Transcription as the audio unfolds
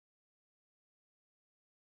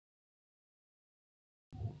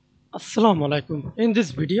Assalamu alaikum. In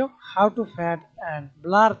this video, how to fade and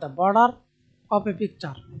blur the border of a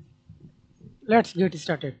picture. Let's get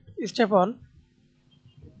started. Step 1.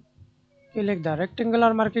 Select the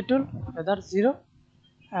rectangular marquee tool, feather 0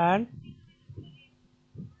 and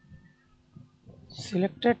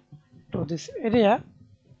select it to this area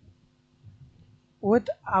with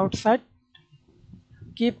outside.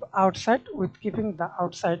 Keep outside with keeping the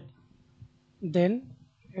outside. Then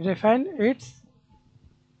refine its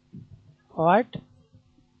white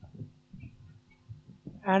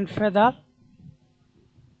and feather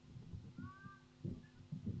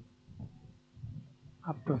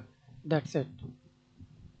up to. That's it.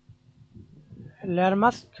 Layer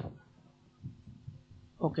mask.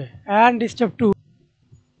 Okay. And step 2.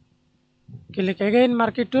 Click again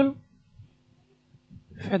marquee tool,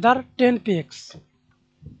 feather 10 px.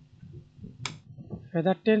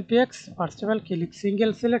 Feather 10 px. First of all, click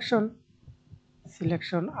single selection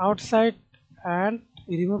outside and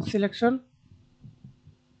remove selection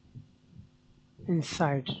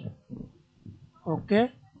inside.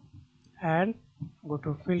 Okay, and go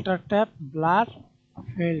to filter tab, blur,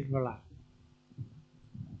 field blur,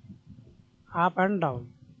 up and down.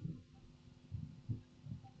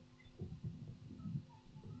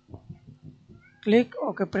 Click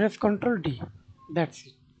OK, press Ctrl D. That's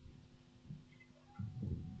it.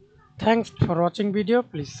 Thanks for watching video.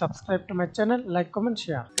 Please subscribe to my channel, like, comment,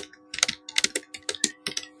 share.